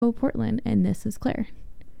Portland, and this is Claire.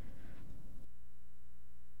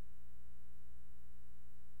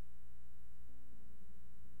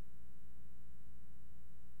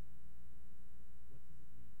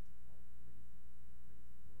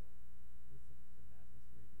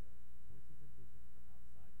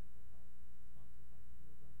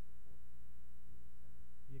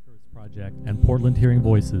 Project and Portland Hearing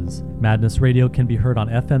Voices. Madness Radio can be heard on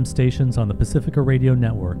FM stations on the Pacifica Radio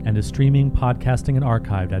Network and is streaming, podcasting, and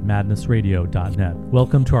archived at madnessradio.net.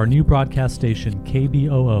 Welcome to our new broadcast station,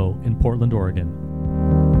 KBOO, in Portland, Oregon.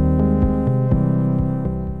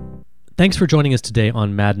 Thanks for joining us today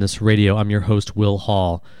on Madness Radio. I'm your host, Will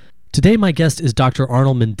Hall. Today, my guest is Dr.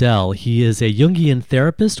 Arnold Mindell. He is a Jungian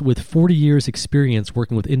therapist with 40 years' experience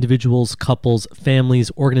working with individuals, couples, families,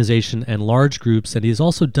 organization, and large groups, and he has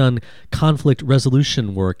also done conflict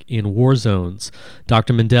resolution work in war zones.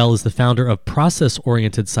 Dr. Mindell is the founder of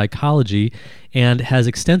process-oriented psychology and has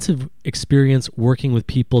extensive experience working with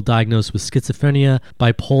people diagnosed with schizophrenia,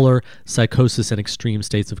 bipolar, psychosis, and extreme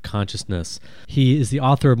states of consciousness. He is the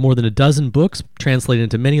author of more than a dozen books translated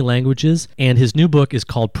into many languages, and his new book is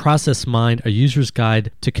called Process Mind, A User's Guide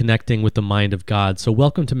to Connecting with the Mind of God. So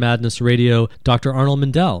welcome to Madness Radio, Dr. Arnold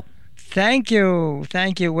Mindell. Thank you,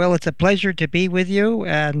 Will. It's a pleasure to be with you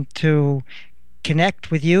and to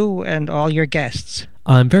connect with you and all your guests.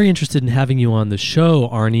 I'm very interested in having you on the show,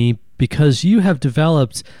 Arnie, because you have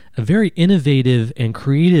developed a very innovative and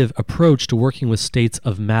creative approach to working with states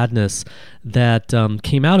of madness that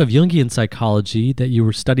came out of Jungian psychology, that you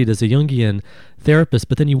were studied as a Jungian therapist,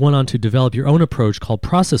 but then you went on to develop your own approach called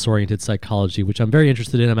process-oriented psychology, which I'm very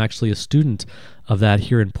interested in. I'm actually a student of that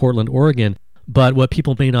here in Portland, Oregon. But what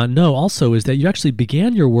people may not know also is that you actually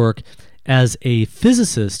began your work as a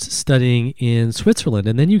physicist studying in Switzerland,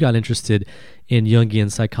 and then you got interested in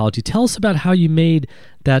Jungian psychology. Tell us about how you made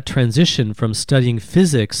that transition from studying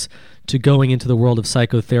physics to going into the world of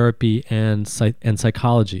psychotherapy and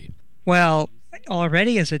psychology. Well,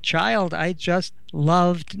 already as a child, I just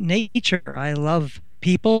loved nature. I loved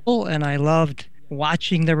people, and I loved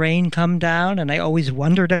watching the rain come down, and I always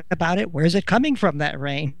wondered about it. Where's it coming from, that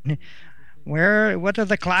rain? What are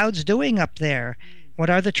the clouds doing up there? What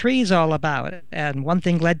are the trees all about? And one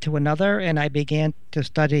thing led to another, and I began to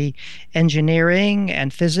study engineering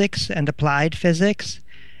and physics and applied physics.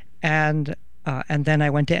 And then I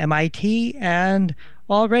went to MIT, and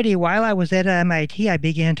already while I was at MIT, I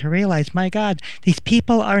began to realize, my God, these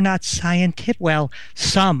people are not scientific. Well,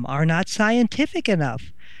 some are not scientific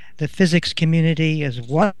enough. The physics community is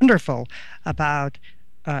wonderful about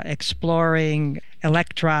exploring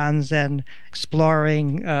electrons and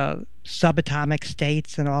exploring subatomic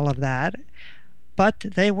states and all of that, but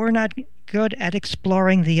they were not good at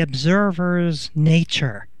exploring the observer's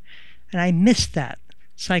nature. And I missed that.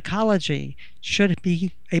 Psychology should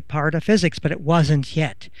be a part of physics, but it wasn't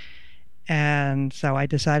yet. And so I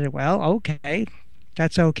decided, well, okay,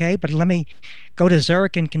 that's okay, but let me go to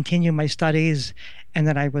Zurich and continue my studies. And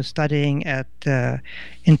then I was studying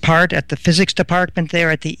in part at the physics department there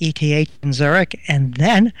at the ETH in Zurich. And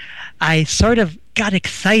then I sort of got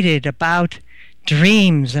excited about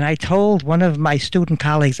dreams. And I told one of my student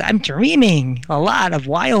colleagues, I'm dreaming a lot of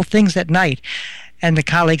wild things at night. And the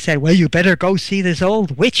colleague said, well, you better go see this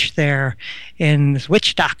old witch there, this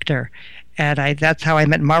witch doctor. And that's how I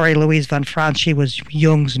met Marie-Louise von Franz. She was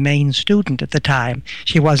Jung's main student at the time.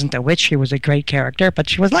 She wasn't a witch. She was a great character, but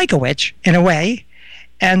she was like a witch in a way.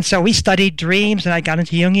 And so we studied dreams, and I got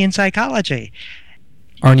into Jungian psychology.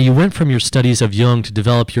 Arnie, you went from your studies of Jung to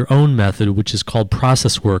develop your own method, which is called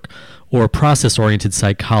process work, or process-oriented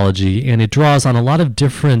psychology, and it draws on a lot of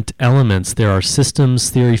different elements. There are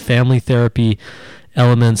systems theory, family therapy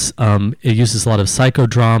elements. It uses a lot of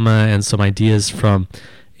psychodrama and some ideas from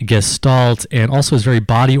Gestalt, and also is very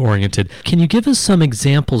body-oriented. Can you give us some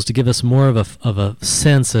examples to give us more of a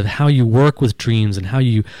sense of how you work with dreams and how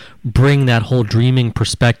you bring that whole dreaming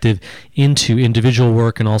perspective into individual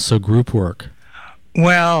work and also group work?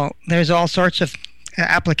 Well, there's all sorts of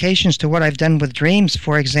applications to what I've done with dreams.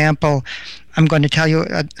 For example, I'm going to tell you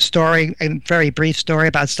a very brief story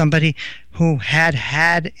about somebody who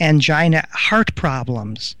had angina heart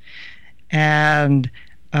problems. And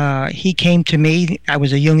he came to me. I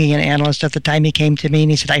was a Jungian analyst at the time. He came to me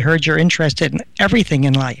and he said, I heard you're interested in everything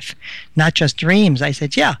in life, not just dreams. I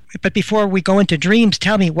said, yeah, but before we go into dreams,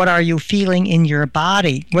 tell me, what are you feeling in your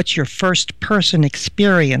body? What's your first person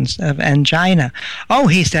experience of angina? Oh,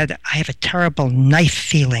 he said, I have a terrible knife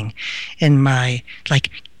feeling in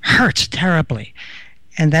hurts terribly.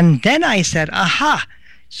 And then I said, aha,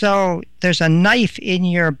 So there's a knife in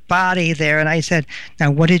your body there. And I said,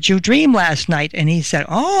 now, what did you dream last night? And he said,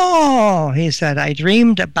 I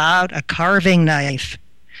dreamed about a carving knife,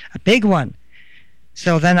 a big one.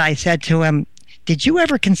 So then I said to him, did you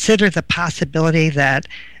ever consider the possibility that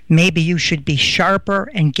maybe you should be sharper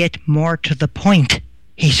and get more to the point?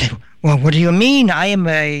 He said, well, what do you mean? I'm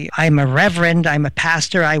a reverend. I'm a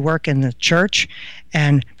pastor. I work in the church.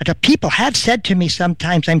 But the people have said to me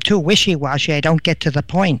sometimes I'm too wishy-washy. I don't get to the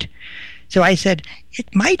point. So I said, it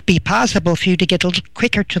might be possible for you to get a little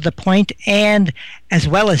quicker to the point, and as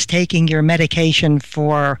well as taking your medication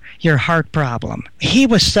for your heart problem. He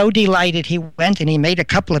was so delighted. He went and he made a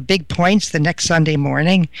couple of big points the next Sunday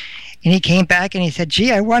morning. And he came back and he said,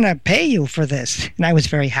 gee, I want to pay you for this. And I was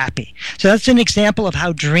very happy. So that's an example of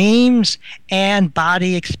how dreams and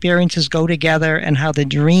body experiences go together, and how the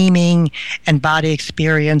dreaming and body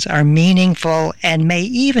experience are meaningful and may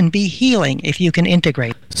even be healing if you can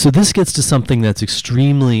integrate. So this gets to something that's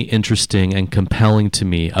extremely interesting and compelling to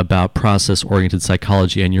me about process-oriented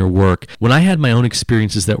psychology and your work. When I had my own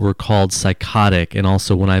experiences that were called psychotic, and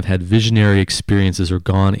also when I've had visionary experiences or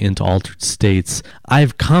gone into altered states,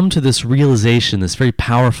 I've come to this realization, this very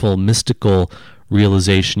powerful, mystical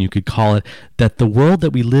realization, you could call it, that the world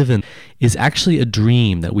that we live in is actually a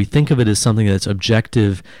dream, that we think of it as something that's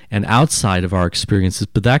objective and outside of our experiences,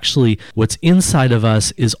 but actually what's inside of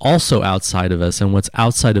us is also outside of us, and what's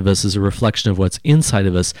outside of us is a reflection of what's inside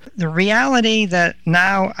of us. The reality that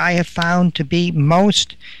now I have found to be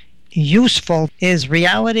most useful is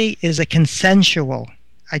reality is a consensual.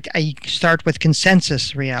 I start with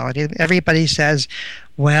consensus reality. Everybody says,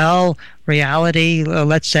 well, reality,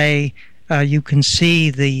 let's say you can see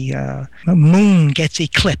the moon gets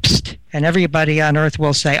eclipsed, and everybody on Earth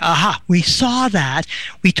will say, aha, we saw that.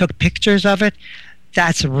 We took pictures of it.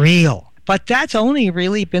 That's real. But that's only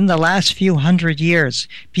really been the last few hundred years.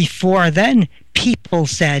 Before then, people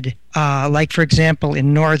said, like, for example,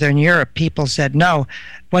 in Northern Europe, people said, no,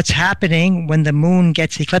 what's happening when the moon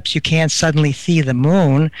gets eclipsed, you can't suddenly see the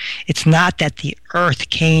moon. It's not that the Earth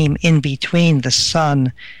came in between the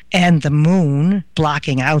sun and the moon,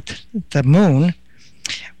 blocking out the moon.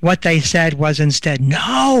 What they said was instead,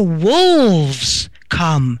 no, wolves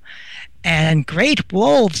come, and great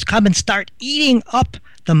wolves come and start eating up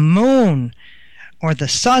the moon, or the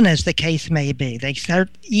sun, as the case may be. They start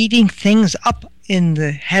eating things up in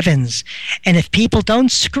the heavens. And if people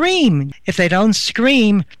don't scream, if they don't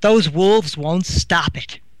scream, those wolves won't stop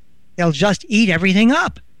it. They'll just eat everything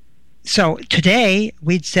up. So today,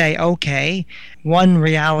 we'd say, okay, one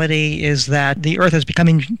reality is that the Earth is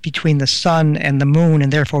becoming between the sun and the moon,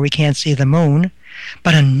 and therefore we can't see the moon.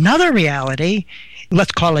 But another reality,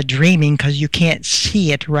 let's call it dreaming because you can't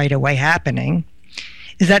see it right away happening,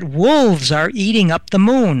 is that wolves are eating up the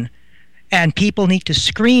moon, and people need to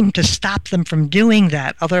scream to stop them from doing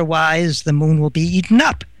that. Otherwise, the moon will be eaten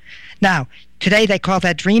up. Now, today they call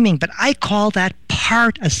that dreaming, but I call that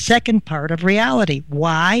a second part of reality.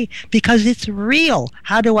 Why? Because it's real.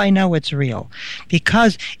 How do I know it's real?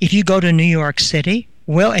 Because if you go to New York City,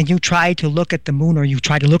 well, and you try to look at the moon, or you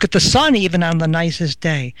try to look at the sun even on the nicest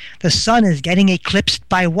day, the sun is getting eclipsed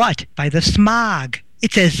by what? By the smog.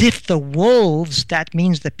 It's as if the wolves, that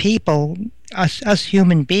means the people, us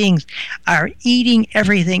human beings, are eating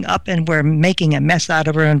everything up, and we're making a mess out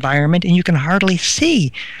of our environment, and you can hardly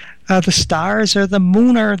see the stars or the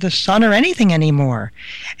moon or the sun or anything anymore.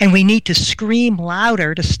 And we need to scream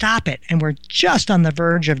louder to stop it, and we're just on the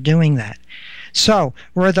verge of doing that. So,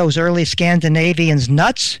 were those early Scandinavians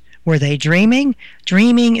nuts? Were they dreaming?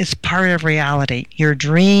 Dreaming is part of reality. Your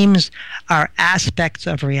dreams are aspects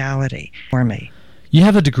of reality for me. You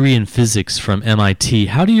have a degree in physics from MIT.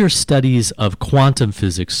 How do your studies of quantum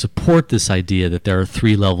physics support this idea that there are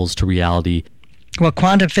three levels to reality? Well,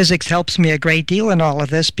 quantum physics helps me a great deal in all of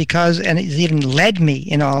this because, and it's even led me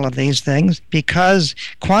in all of these things, because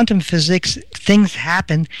quantum physics, things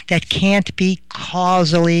happen that can't be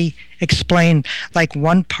causally explained. Like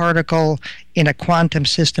one particle in a quantum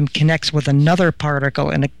system connects with another particle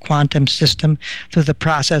in a quantum system through the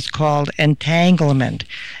process called entanglement.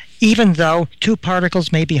 Even though two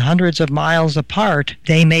particles may be hundreds of miles apart,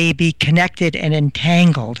 they may be connected and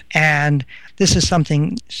entangled. And this is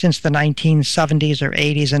something since the 1970s or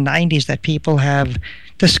 80s and 90s that people have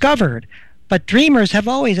discovered. But dreamers have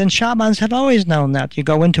always, and shamans have always known that. You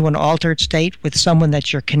go into an altered state with someone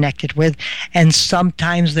that you're connected with, and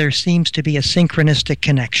sometimes there seems to be a synchronistic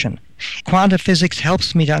connection. Quantum physics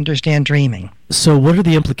helps me to understand dreaming. So what are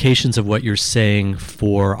the implications of what you're saying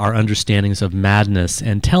for our understandings of madness?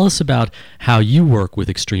 And tell us about how you work with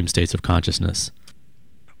extreme states of consciousness.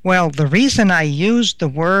 Well, the reason I use the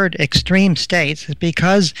word extreme states is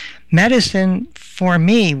because medicine, for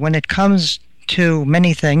me, when it comes to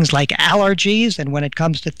many things like allergies and when it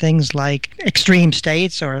comes to things like extreme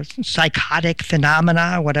states or psychotic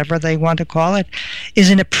phenomena, whatever they want to call it, is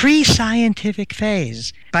in a pre-scientific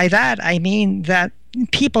phase. By that, I mean that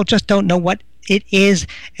people just don't know what it is,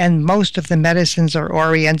 and most of the medicines are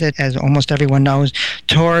oriented, as almost everyone knows,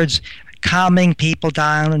 towards calming people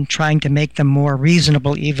down and trying to make them more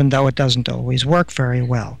reasonable, even though it doesn't always work very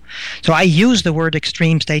well. So I use the word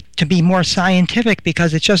extreme state to be more scientific,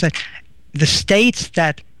 because it's just that the states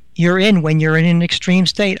that you're in when you're in an extreme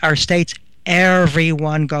state are states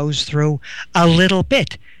everyone goes through a little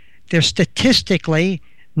bit. They're statistically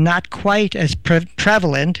not quite as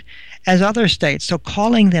prevalent as other states. So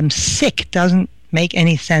calling them sick doesn't make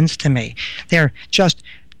any sense to me. They're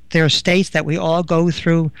states that we all go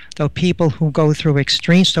through, though people who go through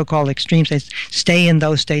extreme, so-called extreme states, stay in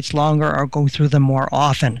those states longer or go through them more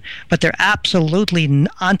often. But they're absolutely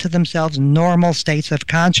unto themselves normal states of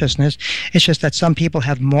consciousness. It's just that some people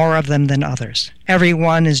have more of them than others.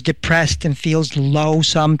 Everyone is depressed and feels low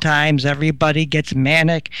sometimes. Everybody gets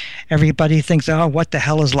manic. Everybody thinks, oh, what the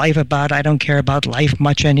hell is life about? I don't care about life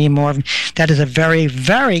much anymore. That is a very,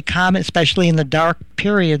 very common, especially in the dark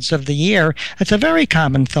periods of the year, that's a very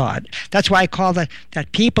common thought. That's why I call that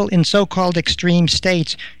people in so-called extreme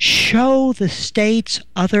states show the states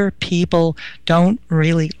other people don't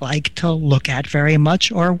really like to look at very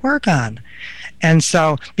much or work on. And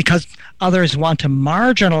so, because others want to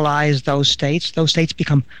marginalize those states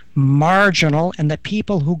become marginal, and the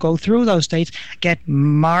people who go through those states get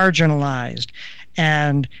marginalized.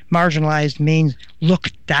 And marginalized means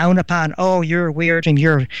looked down upon. Oh, you're weird and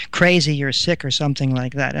you're crazy, you're sick, or something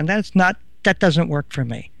like that. And that doesn't work for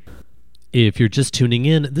me. If you're just tuning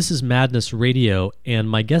in, this is Madness Radio, and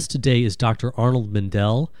my guest today is Dr. Arnold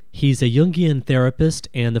Mindell. He's a Jungian therapist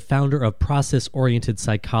and the founder of process-oriented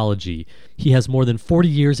psychology. He has more than 40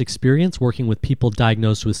 years' experience working with people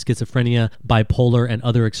diagnosed with schizophrenia, bipolar, and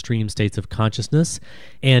other extreme states of consciousness.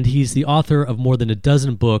 And he's the author of more than a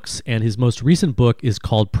dozen books, and his most recent book is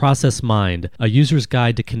called Process Mind, A User's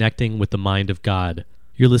Guide to Connecting with the Mind of God.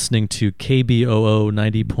 You're listening to KBOO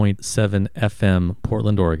 90.7 FM,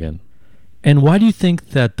 Portland, Oregon. And why do you think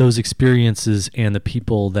that those experiences and the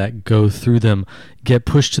people that go through them get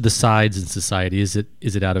pushed to the sides in society? Is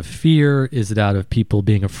it out of fear? Is it out of people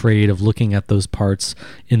being afraid of looking at those parts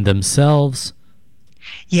in themselves?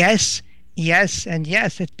 Yes, and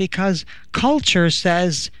yes. It's because culture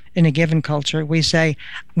says, in a given culture, we say,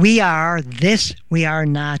 we are this, we are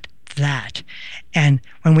not that. And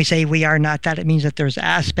when we say we are not that, it means that there's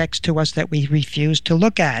aspects to us that we refuse to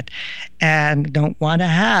look at and don't want to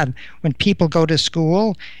have. When people go to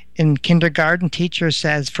school, in kindergarten, teacher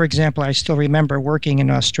says, for example, I still remember working in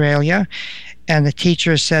Australia, and the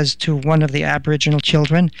teacher says to one of the Aboriginal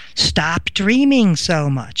children, stop dreaming so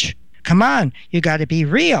much. Come on, you got to be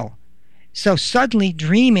real. So suddenly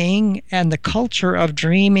dreaming and the culture of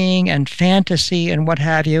dreaming and fantasy and what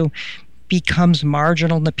have you becomes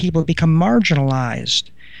marginal, and the people become marginalized.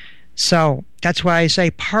 So that's why I say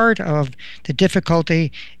part of the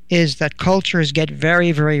difficulty is that cultures get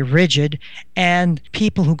very, very rigid, and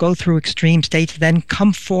people who go through extreme states then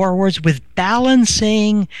come forwards with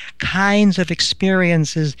balancing kinds of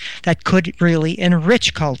experiences that could really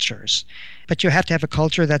enrich cultures. But you have to have a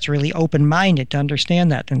culture that's really open-minded to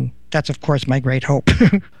understand that, and that's, of course, my great hope.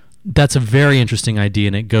 That's a very interesting idea,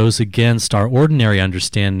 and it goes against our ordinary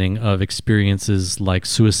understanding of experiences like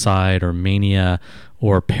suicide or mania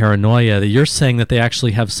or paranoia, that you're saying that they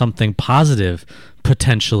actually have something positive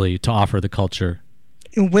potentially to offer the culture.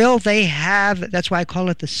 Will they have, that's why I call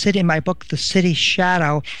it the city, in my book, the city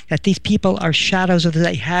shadow, that these people are shadows of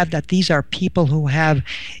they have, that these are people who have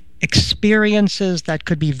experiences that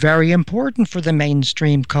could be very important for the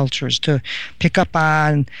mainstream cultures to pick up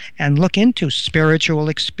on and look into. Spiritual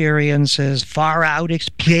experiences, far out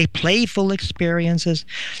playful experiences,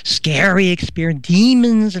 scary experience,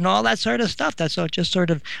 demons and all that sort of stuff that's just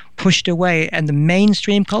sort of pushed away, and the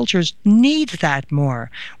mainstream cultures need that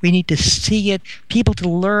more. We need to see it, people to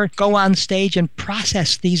learn, go on stage and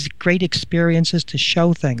process these great experiences to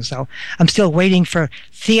show things. So I'm still waiting for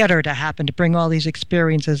theater to happen to bring all these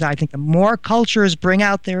experiences out. I think the more cultures bring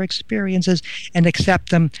out their experiences and accept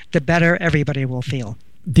them, the better everybody will feel.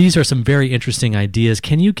 These are some very interesting ideas.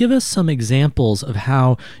 Can you give us some examples of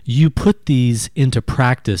how you put these into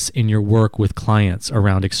practice in your work with clients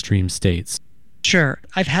around extreme states? Sure.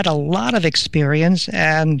 I've had a lot of experience,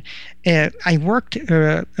 and I worked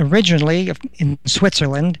originally in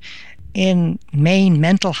Switzerland in main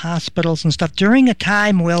mental hospitals and stuff during a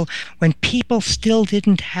time, Will, when people still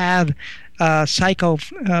didn't have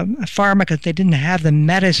pharmaceuticals. They didn't have the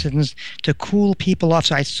medicines to cool people off.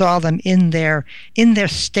 So I saw them in their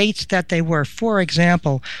states that they were. For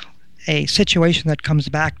example, a situation that comes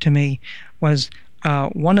back to me was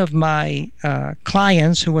one of my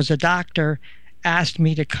clients, who was a doctor, asked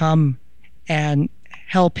me to come and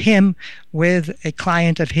help him with a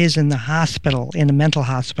client of his in the hospital, in a mental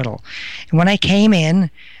hospital. And when I came in,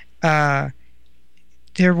 there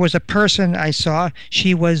was a person I saw.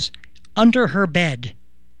 She was under her bed,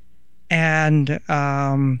 and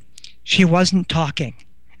she wasn't talking.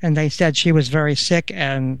 And they said she was very sick,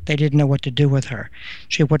 and they didn't know what to do with her.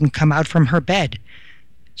 She wouldn't come out from her bed.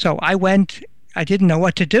 So I went. I didn't know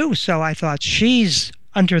what to do, so I thought, she's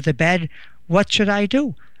under the bed. What should I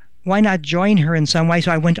do? Why not join her in some way?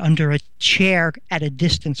 So I went under a chair at a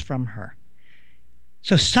distance from her.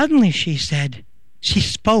 So suddenly she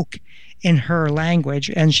spoke in her language,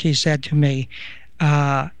 and she said to me,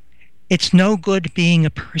 it's no good being a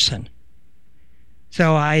person.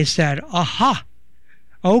 So I said, aha,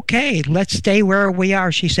 okay, let's stay where we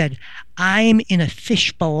are. She said, I'm in a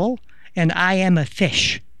fishbowl, and I am a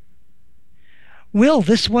fish. Will,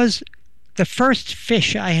 this was the first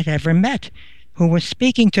fish I had ever met who was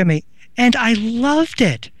speaking to me, and I loved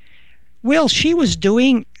it. Will, she was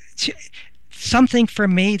doing something for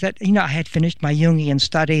me that, I had finished my Jungian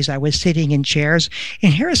studies. I was sitting in chairs,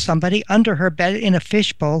 and here is somebody under her bed in a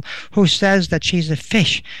fishbowl who says that she's a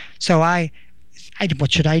fish. So I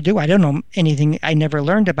what should I do? I don't know anything. I never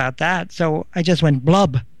learned about that. So I just went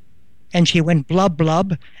blub, and she went blub,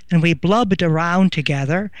 blub, and we blubbed around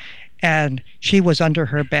together. And she was under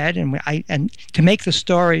her bed, and to make the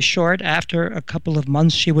story short, after a couple of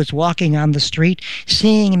months, she was walking on the street,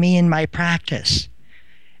 seeing me in my practice.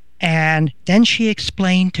 And then she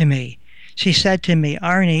explained to me, she said to me,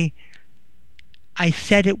 Arnie, I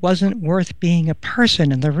said it wasn't worth being a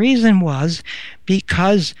person. And the reason was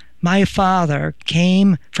because my father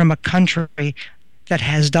came from a country that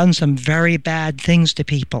has done some very bad things to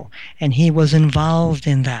people, and he was involved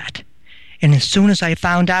in that. And as soon as I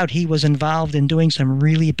found out he was involved in doing some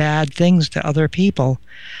really bad things to other people,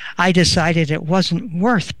 I decided it wasn't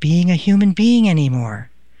worth being a human being anymore.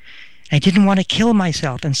 I didn't want to kill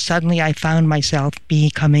myself, and suddenly I found myself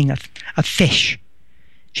becoming a fish.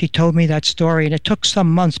 She told me that story, and it took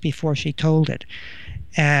some months before she told it.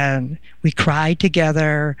 And we cried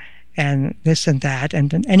together, and this and that. And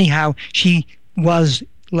then anyhow, she was,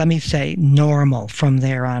 let me say, normal from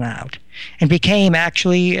there on out, and became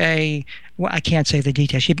actually I can't say the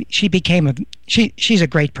details. She became she's a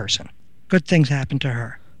great person. Good things happened to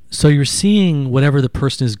her. So you're seeing whatever the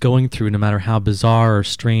person is going through, no matter how bizarre or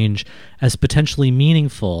strange, as potentially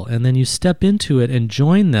meaningful, and then you step into it and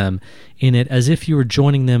join them in it as if you were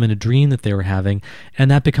joining them in a dream that they were having, and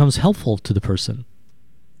that becomes helpful to the person.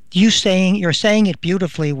 You're saying it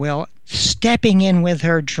beautifully, Will. Stepping in with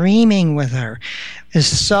her, dreaming with her, is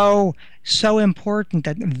so important,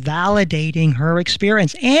 that validating her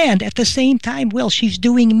experience. And at the same time, Will, she's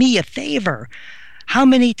doing me a favor. How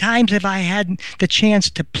many times have I had the chance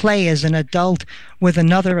to play as an adult with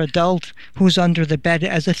another adult who's under the bed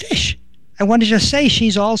as a fish? I want to just say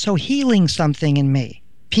she's also healing something in me.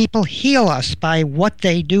 People heal us by what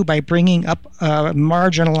they do, by bringing up a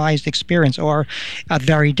marginalized experience. Or a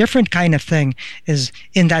very different kind of thing is,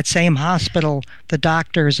 in that same hospital, the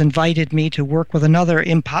doctors invited me to work with another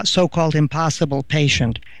so-called impossible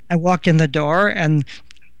patient. I walked in the door, and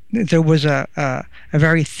there was a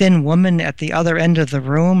very thin woman at the other end of the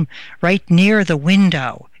room, right near the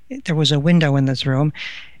window. There was a window in this room,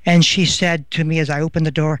 and she said to me as I opened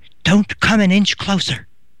the door, "Don't come an inch closer."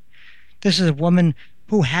 This is a woman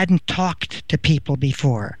who hadn't talked to people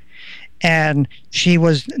before, and they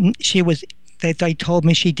told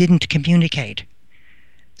me she didn't communicate.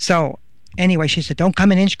 So anyway, she said, "Don't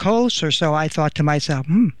come an inch closer." So I thought to myself,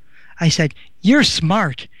 I said, "You're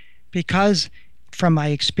smart," because from my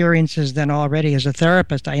experiences then already as a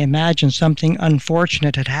therapist, I imagined something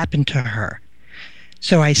unfortunate had happened to her.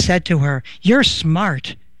 So I said to her, "You're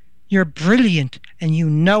smart, you're brilliant, and you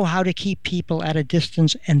know how to keep people at a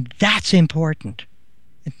distance, and that's important."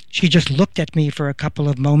 She just looked at me for a couple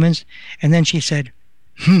of moments, and then she said,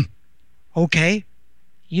 "Okay,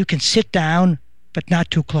 you can sit down, but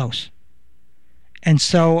not too close." And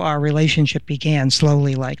so our relationship began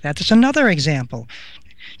slowly like that. That's another example.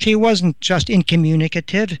 She wasn't just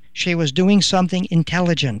incommunicative, she was doing something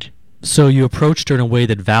intelligent. So you approached her in a way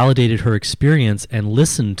that validated her experience and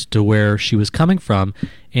listened to where she was coming from,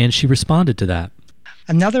 and she responded to that.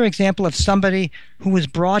 Another example of somebody who was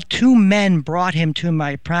brought, two men brought him to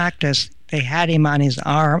my practice. They had him on his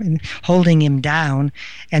arm, holding him down,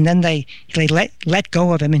 and then they let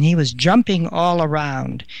go of him, and he was jumping all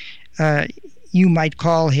around. You might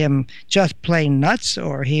call him just plain nuts,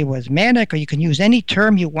 or he was manic, or you can use any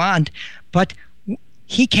term you want, but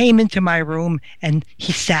he came into my room and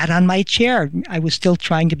he sat on my chair. I was still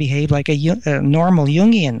trying to behave like a normal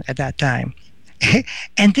Jungian at that time.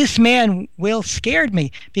 And this man, Will, scared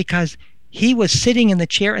me because he was sitting in the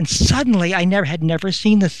chair, and suddenly, I had never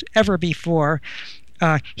seen this ever before,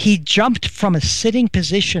 he jumped from a sitting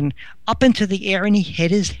position up into the air, and he hit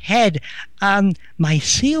his head on my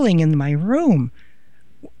ceiling in my room.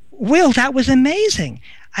 Will, that was amazing.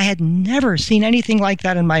 I had never seen anything like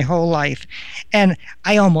that in my whole life. And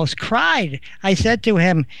I almost cried. I said to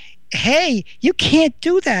him, hey, you can't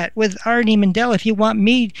do that with Arnie Mindell. If you want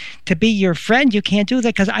me to be your friend, you can't do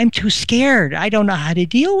that because I'm too scared. I don't know how to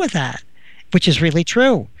deal with that, which is really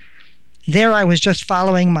true. There I was just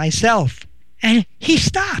following myself. And he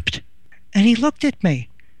stopped. And he looked at me.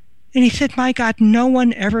 And he said, my God, no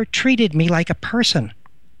one ever treated me like a person.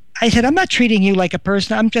 I said, I'm not treating you like a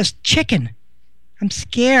person. I'm just chicken. I'm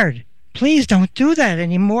scared. Please don't do that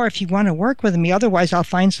anymore if you want to work with me. Otherwise, I'll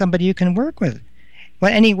find somebody you can work with.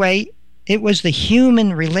 Well, anyway, it was the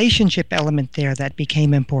human relationship element there that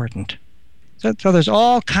became important. So there's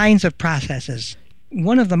all kinds of processes.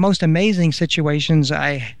 One of the most amazing situations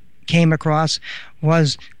I came across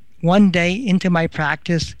was one day into my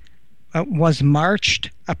practice was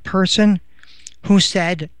marched a person who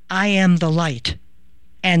said, I am the light.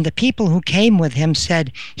 And the people who came with him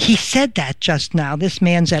said, he said that just now. This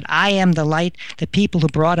man said, I am the light. The people who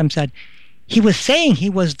brought him said, he was saying he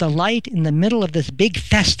was the light in the middle of this big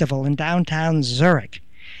festival in downtown Zurich.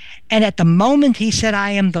 And at the moment he said,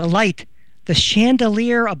 I am the light, the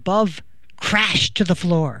chandelier above crashed to the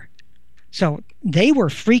floor. So they were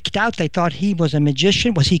freaked out. They thought he was a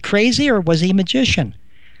magician. Was he crazy or was he a magician?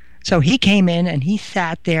 So he came in and he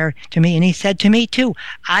sat there to me and he said to me too,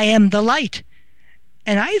 I am the light.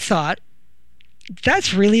 And I thought,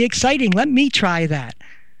 that's really exciting. Let me try that.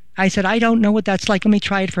 I said, I don't know what that's like. Let me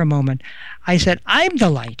try it for a moment. I said, I'm the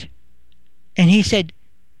light. And he said,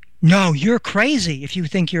 no, you're crazy if you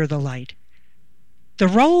think you're the light. The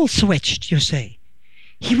role switched, you see.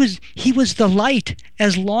 He was the light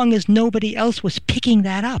as long as nobody else was picking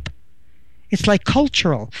that up. It's like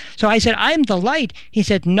cultural. So I said, I'm the light. He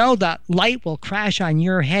said, no, the light will crash on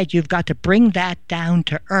your head. You've got to bring that down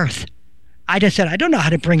to earth. I just said, I don't know how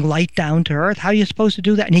to bring light down to earth. How are you supposed to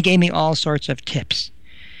do that? And he gave me all sorts of tips.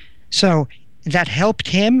 So that helped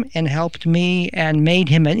him and helped me and made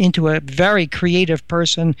him into a very creative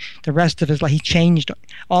person. The rest of his life, he changed.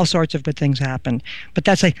 All sorts of good things happened. But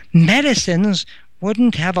that's like medicines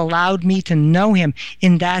wouldn't have allowed me to know him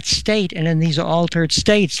in that state and in these altered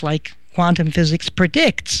states like quantum physics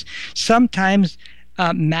predicts. Sometimes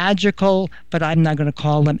magical, but I'm not going to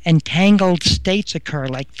call them entangled states occur,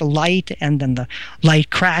 like the light and then the light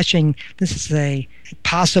crashing. This is a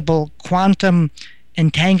possible quantum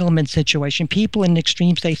entanglement situation. People in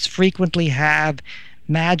extreme states frequently have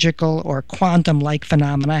magical or quantum-like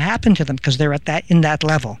phenomena happen to them because they're in that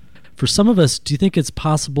level. For some of us, do you think it's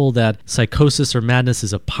possible that psychosis or madness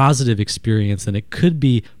is a positive experience and it could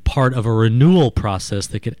be part of a renewal process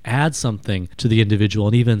that could add something to the individual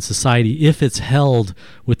and even society if it's held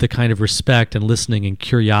with the kind of respect and listening and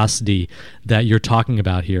curiosity that you're talking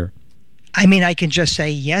about here? I mean, I can just say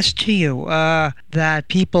yes to you, that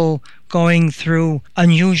people going through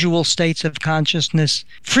unusual states of consciousness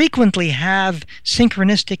frequently have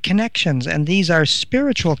synchronistic connections, and these are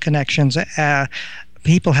spiritual connections.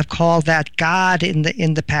 People have called that God in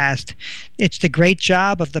the past. It's the great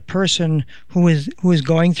job of the person who is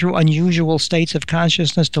going through unusual states of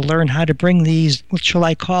consciousness to learn how to bring these, what shall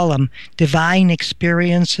I call them, divine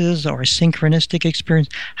experiences or synchronistic experience,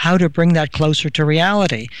 how to bring that closer to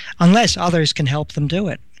reality, unless others can help them do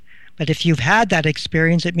it. But if you've had that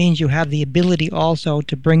experience, it means you have the ability also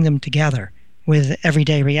to bring them together with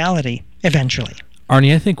everyday reality eventually.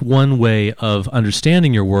 Arnie, I think one way of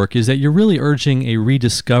understanding your work is that you're really urging a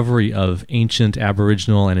rediscovery of ancient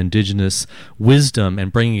Aboriginal and indigenous wisdom and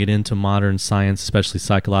bringing it into modern science, especially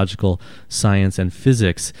psychological science and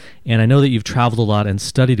physics. And I know that you've traveled a lot and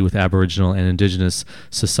studied with Aboriginal and indigenous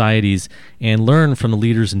societies and learned from the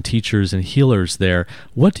leaders and teachers and healers there.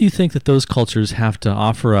 What do you think that those cultures have to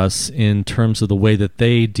offer us in terms of the way that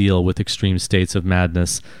they deal with extreme states of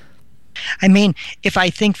madness? I mean, if I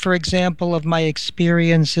think, for example, of my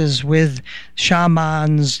experiences with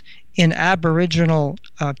shamans in Aboriginal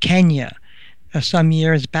Kenya some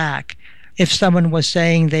years back, if someone was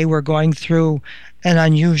saying they were going through an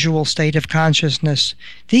unusual state of consciousness,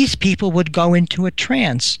 these people would go into a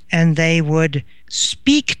trance and they would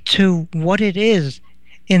speak to what it is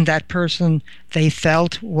in that person they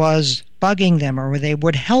felt was bugging them, or they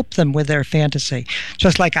would help them with their fantasy.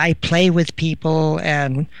 Just like I play with people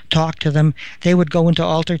and talk to them, they would go into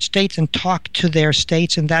altered states and talk to their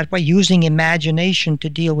states in that way, using imagination to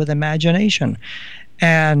deal with imagination.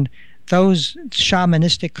 And those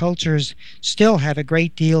shamanistic cultures still have a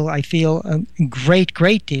great deal, I feel, a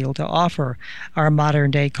great deal to offer our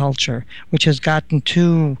modern day culture, which has gotten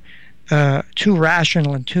too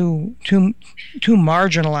rational and too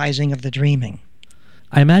marginalizing of the dreaming.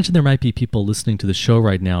 I imagine there might be people listening to the show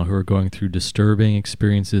right now who are going through disturbing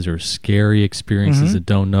experiences or scary experiences that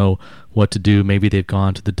don't know what to do. Maybe they've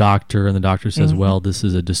gone to the doctor and the doctor says, well, this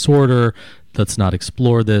is a disorder. Let's not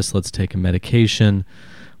explore this. Let's take a medication.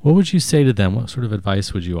 What would you say to them? What sort of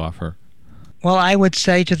advice would you offer? Well, I would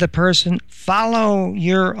say to the person, follow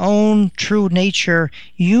your own true nature.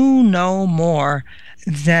 You know more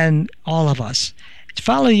than all of us.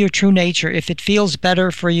 Follow your true nature. If it feels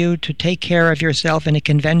better for you to take care of yourself in a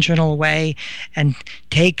conventional way and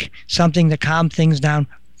take something to calm things down,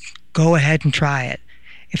 go ahead and try it.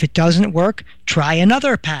 If it doesn't work, try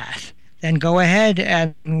another path. Then go ahead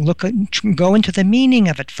and go into the meaning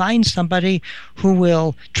of it. Find somebody who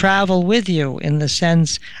will travel with you, in the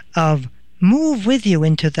sense of move with you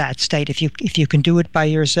into that state. If you can do it by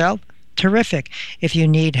yourself, terrific. If you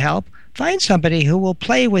need help, find somebody who will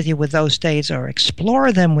play with you with those states or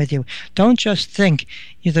explore them with you. Don't just think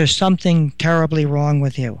there's something terribly wrong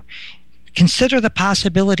with you. Consider the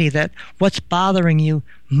possibility that what's bothering you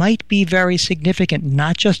might be very significant,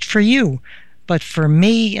 not just for you, but for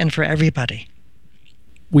me and for everybody.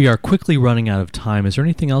 We are quickly running out of time. Is there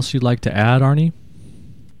anything else you'd like to add, Arnie?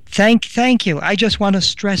 Thank you. I just want to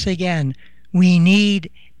stress again, we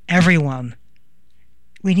need everyone.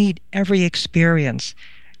 We need every experience.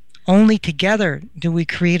 Only together do we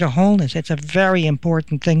create a wholeness. It's a very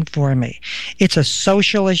important thing for me. It's a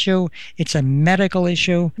social issue. It's a medical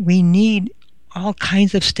issue. We need all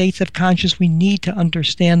kinds of states of consciousness. We need to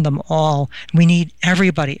understand them all. We need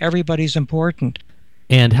everybody. Everybody's important.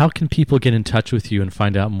 And how can people get in touch with you and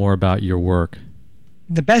find out more about your work?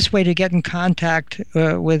 The best way to get in contact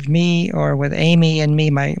with me or with Amy and me,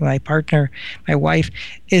 my partner, my wife,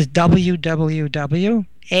 is www.AA,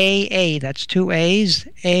 that's two A's,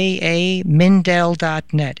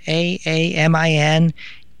 Mindell.net,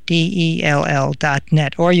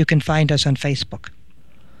 AAMINDELL.net, or you can find us on Facebook.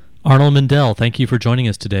 Arnold Mindell, thank you for joining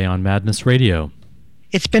us today on Madness Radio.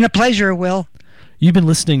 It's been a pleasure, Will. You've been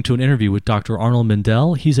listening to an interview with Dr. Arnold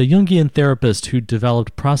Mindell. He's a Jungian therapist who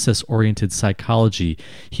developed process-oriented psychology.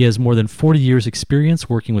 He has more than 40 years' experience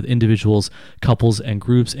working with individuals, couples, and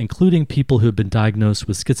groups, including people who have been diagnosed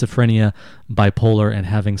with schizophrenia, bipolar, and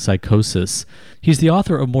having psychosis. He's the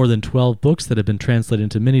author of more than 12 books that have been translated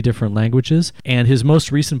into many different languages, and his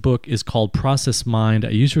most recent book is called Process Mind,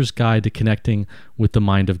 A User's Guide to Connecting with the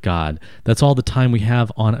Mind of God. That's all the time we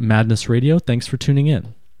have on Madness Radio. Thanks for tuning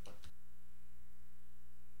in.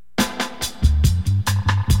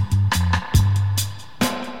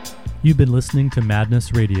 You've been listening to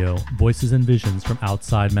Madness Radio, voices and visions from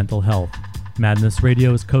outside mental health. Madness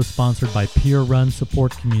Radio is co-sponsored by peer-run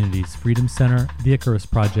support communities Freedom Center, The Icarus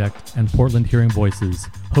Project, and Portland Hearing Voices.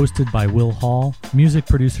 Hosted by Will Hall, music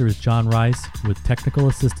producer is John Rice, with technical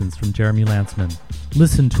assistance from Jeremy Lantzman.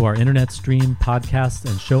 Listen to our internet stream, podcasts,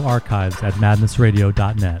 and show archives at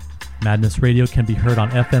madnessradio.net. Madness Radio can be heard on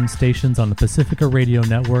FM stations on the Pacifica Radio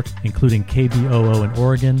Network, including KBOO in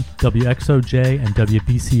Oregon, WXOJ and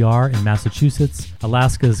WBCR in Massachusetts,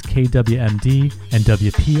 Alaska's KWMD, and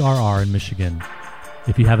WPRR in Michigan.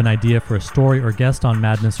 If you have an idea for a story or guest on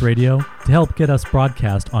Madness Radio, to help get us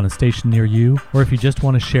broadcast on a station near you, or if you just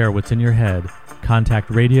want to share what's in your head, contact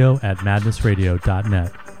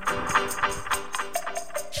radio@madnessradio.net.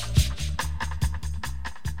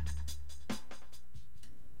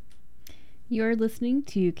 You're listening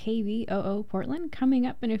to KBOO Portland. Coming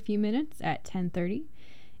up in a few minutes at 10:30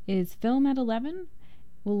 is Film at 11.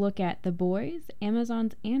 We'll look at The Boys,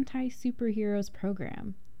 Amazon's anti-superheroes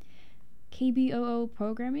program. KBOO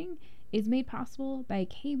programming is made possible by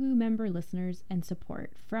KBOO member listeners and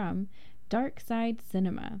support from Dark Side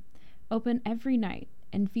Cinema, open every night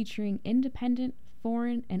and featuring independent,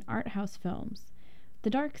 foreign, and art house films. The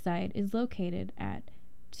Dark Side is located at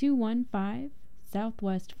 215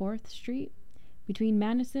 Southwest 4th Street, between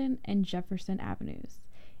Madison and Jefferson Avenues,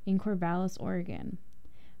 in Corvallis, Oregon.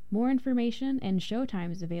 More information and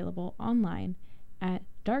showtimes available online at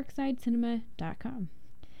darksidecinema.com.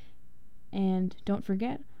 And don't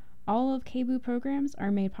forget, All of KBOO programs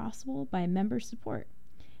are made possible by member support.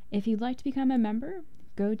 If you'd like to become a member,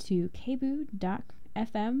 go to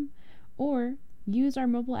kboo.fm or use our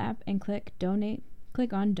mobile app and click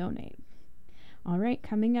on donate. All right,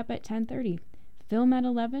 coming up at 10:30, Film at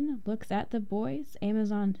 11 looks at The Boys,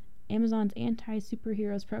 Amazon's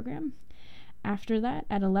anti-superheroes program. After that,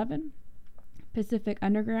 at 11, Pacific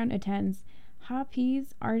Underground attends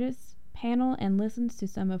Hapi's Artists panel and listens to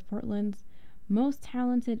some of Portland's most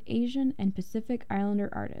talented Asian and Pacific Islander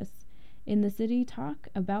artists in the city talk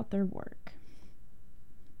about their work.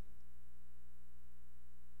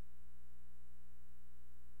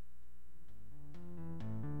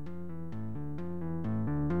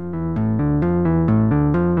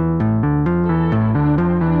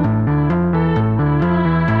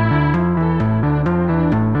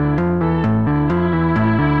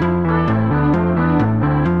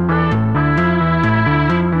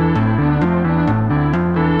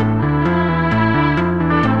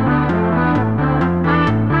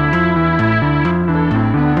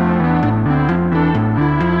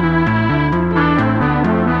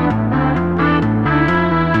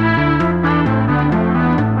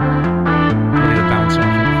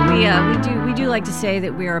 To say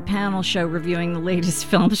that we are a panel show reviewing the latest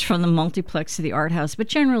films from the multiplex to the art house, but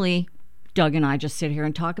generally Doug and I just sit here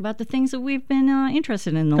and talk about the things that we've been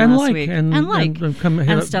interested in the last week and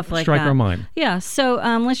stuff like strike that. Our mind. Yeah, so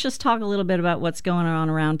let's just talk a little bit about what's going on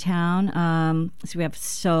around town. So we have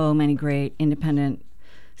so many great independent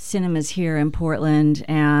cinemas here in Portland,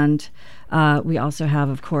 and we also have,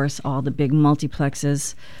 of course, all the big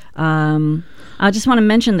multiplexes. I just want to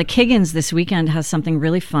mention the Kiggins this weekend has something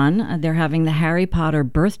really fun. They're having the Harry Potter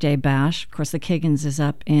birthday bash. Of course, the Kiggins is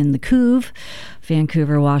up in the Couve,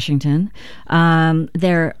 Vancouver, Washington.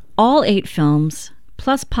 They're all 8 films,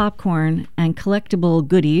 plus popcorn and collectible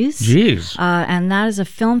goodies. Jeez. And that is a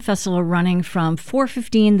film festival running from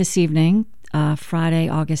 4:15 this evening, Friday,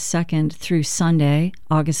 August 2nd through Sunday,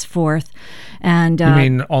 August 4th. And you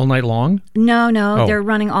mean all night long? No. Oh. They're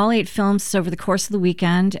running all 8 films over the course of the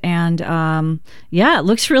weekend. And it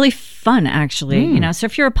looks really fun, actually. You know, so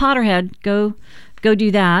if you're a Potterhead, go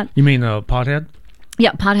do that. You mean a pothead?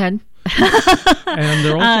 Yeah, Pothead. And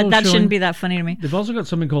they're also that shouldn't be that funny to me. They've also got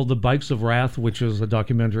something called The Bikes of Wrath, which is a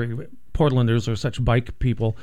documentary. Portlanders are such bike people.